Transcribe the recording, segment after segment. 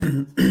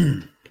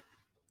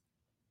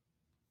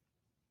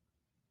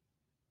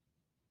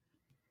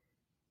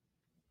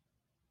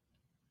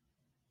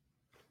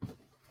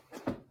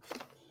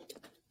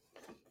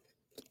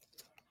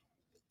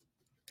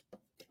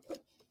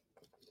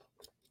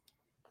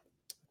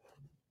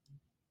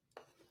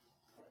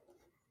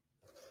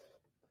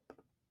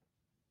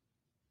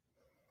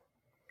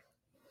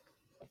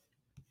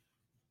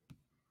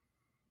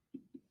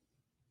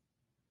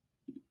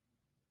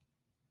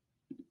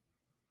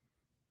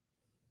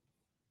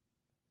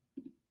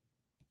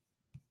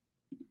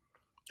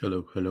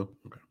Hello.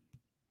 Okay.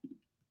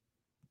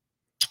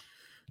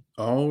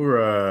 All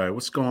right.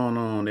 What's going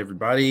on,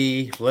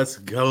 everybody? Let's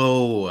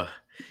go.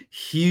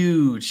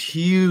 Huge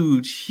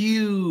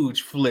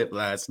flip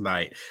last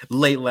night.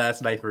 Late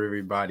last night for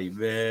everybody,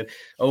 man.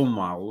 Oh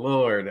my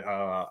Lord.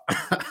 I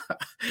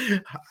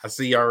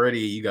see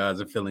already you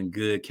guys are feeling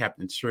good.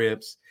 Captain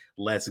Trips.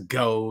 Let's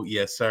go.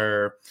 Yes,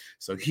 sir.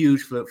 So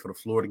huge flip for the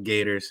Florida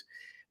Gators.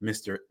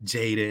 Mr.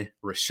 Jaden,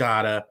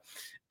 Rashada.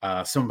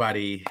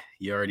 Somebody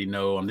you already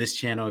know on this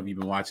channel, if you've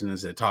been watching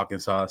this at Talking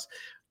Sauce,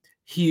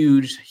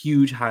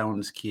 huge high on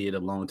this kid a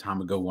long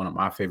time ago. One of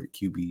my favorite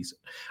QBs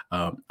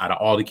out of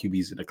all the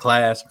QBs in the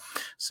class.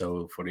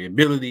 So for the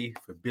ability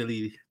for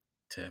Billy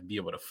to be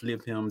able to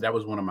flip him, that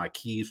was one of my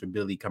keys for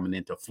Billy coming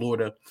into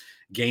Florida,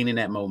 gaining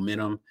that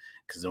momentum,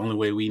 because the only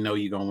way we know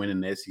you're going to win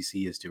in the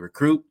SEC is to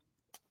recruit.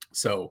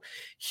 So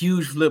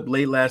huge flip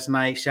late last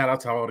night. Shout out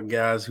to all the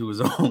guys who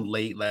was on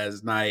late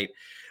last night.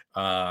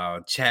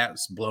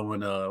 Chats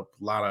blowing up,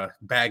 a lot of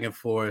back and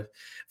forth,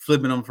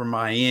 flipping them from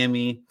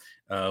Miami.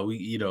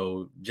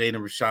 Jaden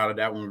Rashada,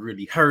 that one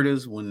really hurt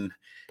us when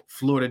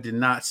Florida did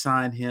not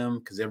sign him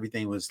because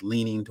everything was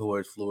leaning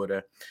towards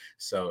Florida.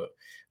 So,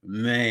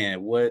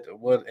 man, what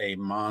a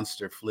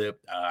monster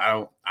flip!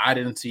 I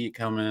didn't see it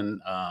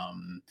coming.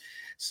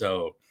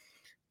 So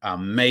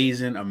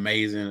amazing,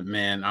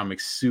 man. I'm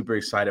super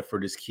excited for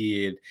this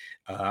kid.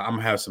 I'm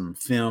gonna have some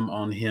film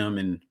on him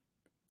and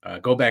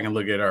go back and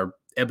look at our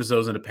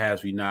episodes in the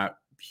past. We're not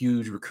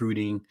huge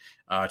recruiting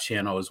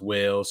channel as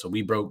well. So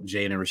we broke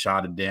Jaden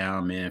Rashada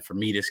down, man. For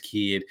me, this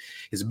kid,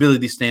 his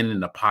ability to stand in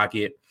the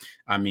pocket.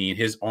 I mean,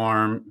 his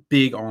arm,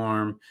 big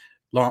arm,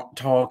 long,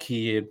 tall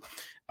kid,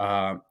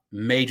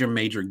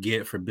 major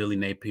get for Billy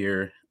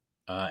Napier.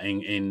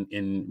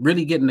 And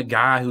really getting the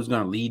guy who's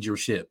going to lead your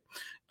ship.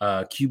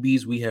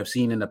 QBs we have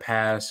seen in the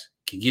past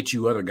can get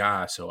you other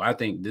guys. So I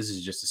think this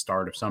is just the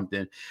start of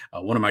something.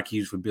 One of my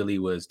keys for Billy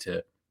was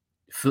to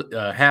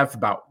have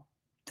about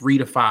 3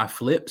 to 5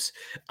 flips,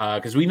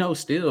 because we know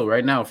still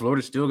right now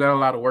Florida still got a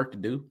lot of work to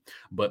do.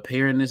 But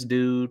pairing this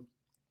dude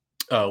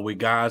with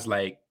guys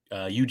like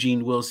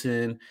Eugene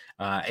Wilson,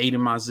 Aiden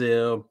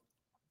Mazel,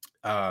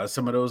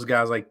 some of those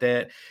guys like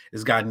that,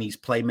 this guy needs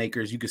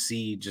playmakers. You can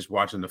see just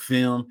watching the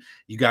film.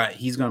 He's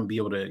going to be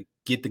able to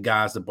get the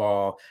guys the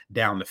ball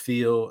down the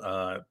field.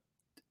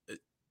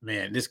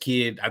 Man, this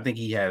kid, I think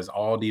he has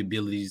all the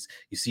abilities.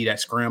 You see that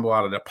scramble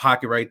out of the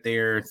pocket right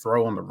there,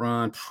 throw on the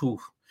run,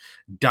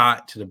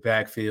 dot to the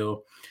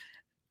backfield.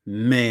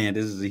 Man,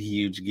 this is a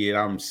huge get.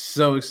 I'm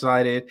so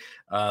excited.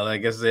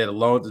 Like I said,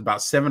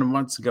 about 7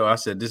 months ago, I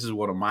said this is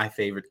one of my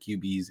favorite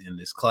QBs in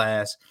this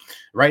class.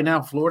 Right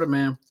now, Florida,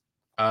 man,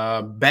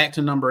 back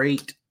to number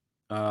 8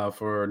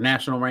 for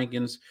national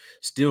rankings.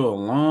 Still a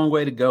long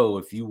way to go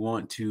if you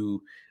want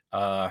to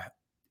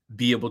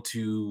be able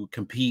to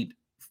compete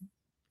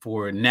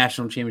for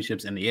national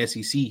championships and the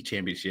SEC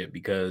championship,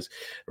 because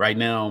right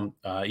now,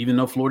 even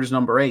though Florida's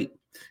number 8,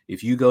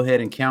 if you go ahead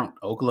and count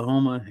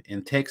Oklahoma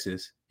and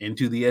Texas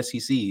into the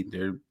SEC,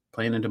 they're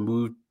planning to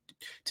move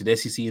to the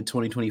SEC in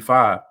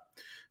 2025.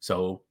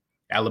 So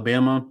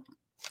Alabama,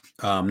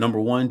 number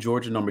 1,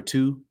 Georgia, number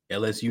 2,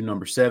 LSU,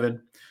 number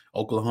 7,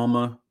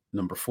 Oklahoma,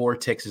 number 4,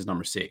 Texas,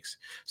 number 6.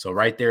 So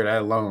right there,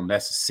 that alone,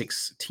 that's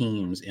 6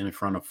 teams in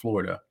front of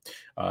Florida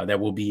that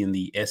will be in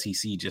the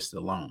SEC just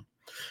alone.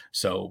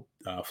 So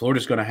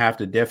Florida's going to have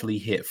to definitely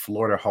hit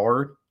Florida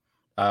hard,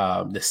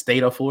 the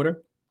state of Florida.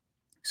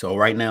 So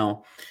right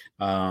now,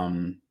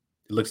 it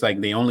looks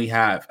like they only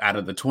have, out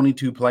of the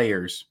 22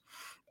 players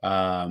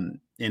in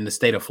the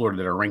state of Florida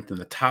that are ranked in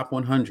the top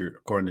 100,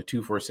 according to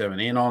 247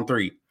 and On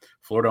 3,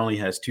 Florida only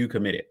has 2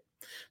 committed.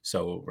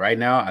 So right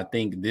now, I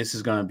think this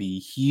is going to be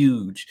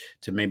huge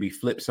to maybe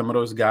flip some of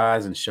those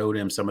guys and show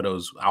them some of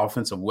those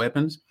offensive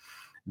weapons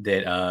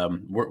that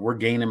we're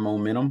gaining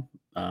momentum.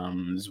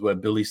 This is what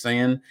Billy's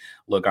saying.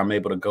 Look, I'm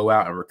able to go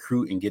out and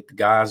recruit and get the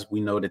guys. We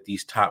know that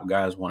these top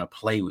guys want to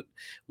play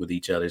with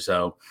each other.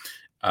 So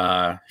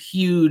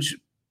huge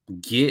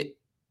get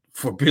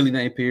for Billy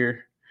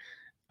Napier.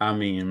 I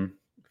mean,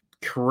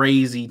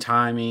 crazy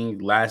timing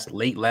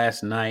late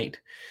last night.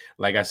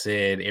 Like I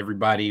said,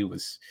 everybody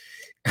was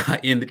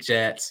in the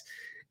chats.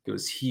 It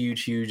was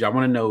huge. I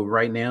want to know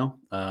right now.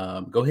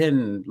 Go ahead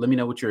and let me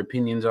know what your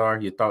opinions are,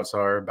 your thoughts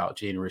are about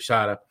Jaden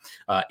Rashada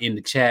in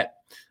the chat.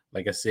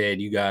 Like I said,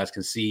 you guys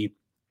can see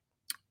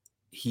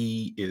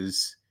he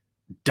is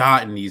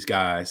dotting these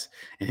guys,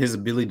 and his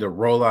ability to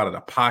roll out of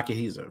the pocket.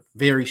 He's a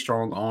very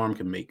strong arm,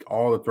 can make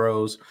all the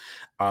throws.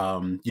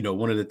 One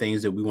of the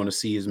things that we want to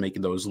see is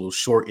making those little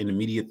short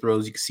intermediate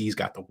throws. You can see he's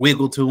got the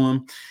wiggle to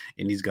him,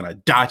 and he's gonna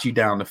dot you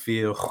down the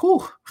field.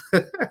 Whew.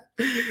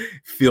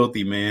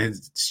 Filthy, man.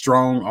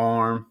 Strong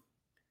arm,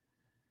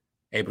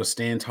 able to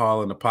stand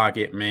tall in the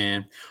pocket,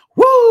 man.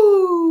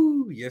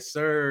 Woo! Yes,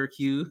 sir,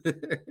 Q.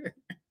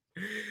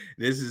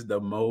 This is the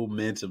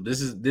momentum.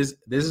 This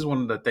is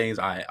one of the things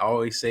I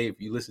always say. If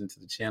you listen to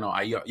the channel,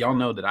 y'all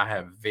know that I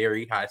have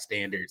very high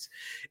standards,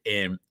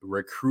 and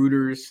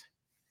recruiters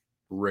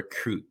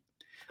recruit.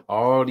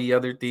 All the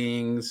other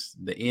things,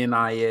 the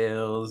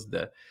NILs,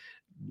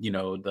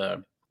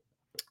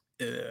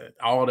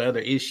 all the other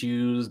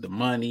issues, the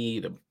money,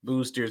 the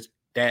boosters,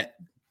 that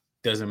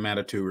doesn't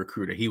matter to a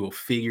recruiter. He will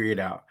figure it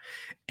out.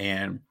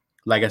 And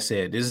like I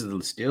said, this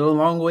is still a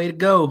long way to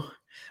go,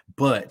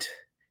 but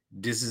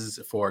this is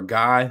for a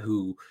guy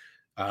who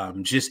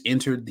just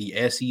entered the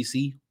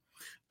SEC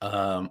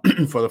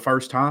for the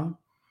first time.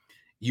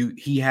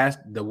 He has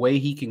the way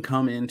he can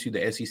come into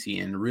the SEC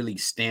and really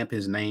stamp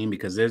his name,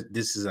 because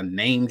this is a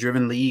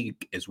name-driven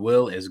league as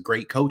well as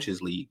great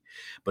coaches league.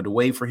 But the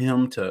way for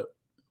him to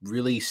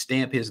really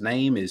stamp his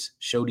name is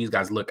show these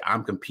guys, look,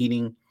 I'm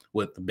competing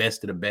with the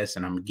best of the best,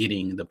 and I'm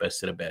getting the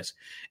best of the best,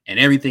 and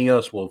everything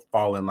else will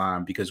fall in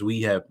line, because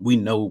we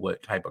know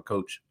what type of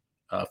coach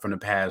from the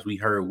past. We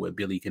heard what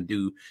Billy can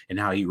do and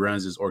how he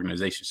runs his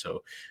organization.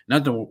 So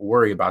nothing to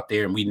worry about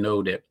there. And we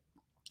know that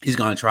he's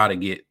going to try to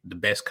get the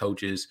best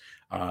coaches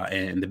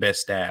and the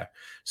best staff.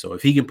 So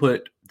if he can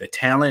put the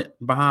talent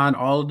behind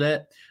all of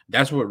that,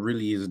 that's what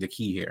really is the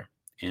key here.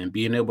 And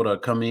being able to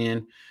come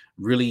in,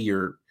 really,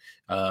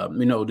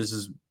 this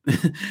is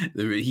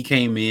he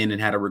came in and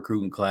had a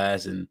recruiting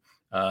class and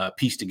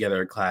pieced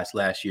together a class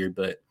last year,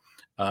 but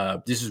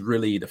this is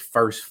really the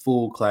first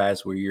full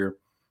class where you're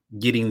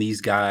getting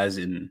these guys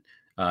into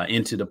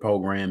the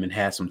program and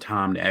had some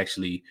time to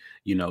actually,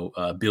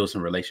 build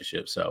some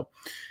relationships. So,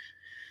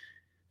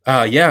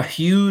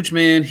 huge,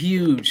 man,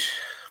 huge.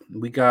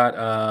 We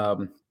got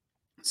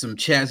some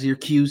chats here.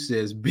 Q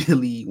says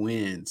Billy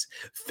wins.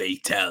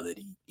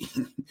 Fatality.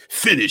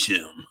 Finish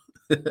him.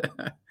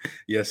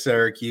 Yes,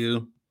 sir,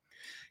 Q.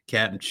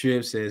 Captain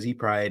Tripp says he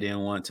probably didn't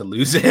want to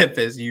lose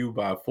FSU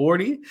by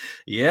 40.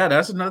 Yeah,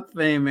 that's another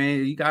thing,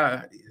 man. You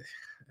got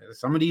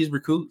some of these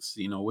recruits,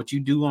 what you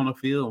do on the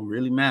field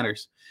really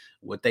matters.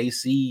 What they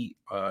see,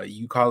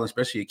 you call,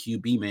 especially a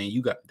QB, man,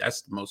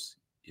 that's the most.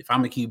 If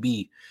I'm a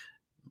QB,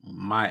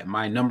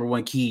 my number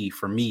one key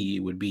for me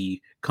would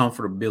be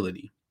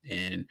comfortability.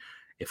 And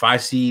if I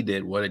see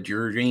that what a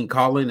George ain't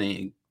calling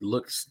and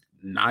looks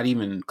not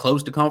even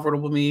close to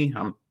comfortable with me,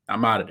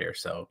 I'm out of there.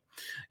 So,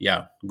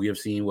 yeah, we have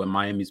seen what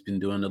Miami's been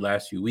doing the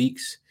last few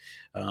weeks.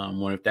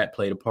 Wonder if that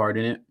played a part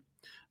in it.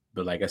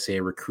 But like I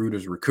said,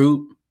 recruiters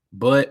recruit.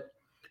 But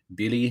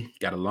Billy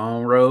got a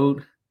long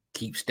road.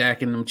 Keep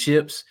stacking them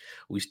chips.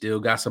 We still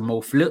got some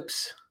more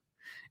flips.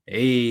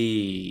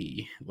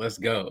 Hey, let's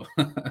go.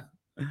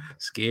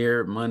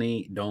 Scared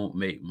money don't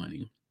make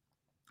money.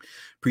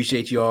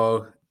 Appreciate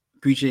y'all.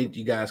 Appreciate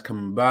you guys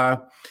coming by.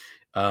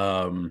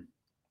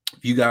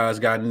 If you guys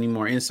got any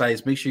more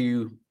insights, make sure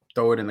you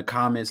throw it in the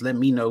comments. Let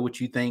me know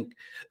what you think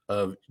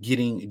of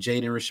getting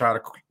Jaden Rashada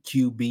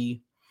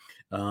QB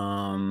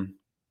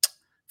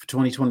for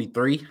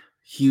 2023.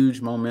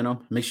 Huge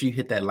momentum. Make sure you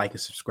hit that like and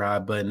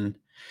subscribe button.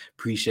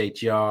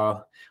 Appreciate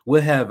y'all.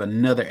 We'll have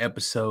another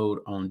episode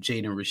on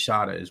Jaden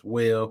Rashada as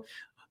well.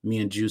 Me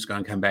and Juice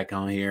gonna come back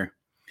on here,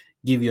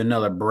 give you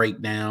another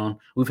breakdown.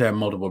 We've had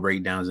multiple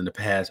breakdowns in the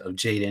past of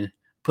Jaden,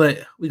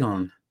 but we're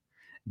gonna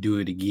do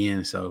it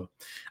again. So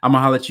I'm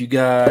gonna holler at you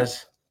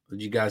guys.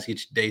 Let you guys get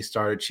your day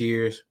started.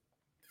 Cheers.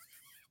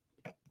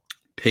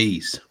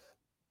 Peace.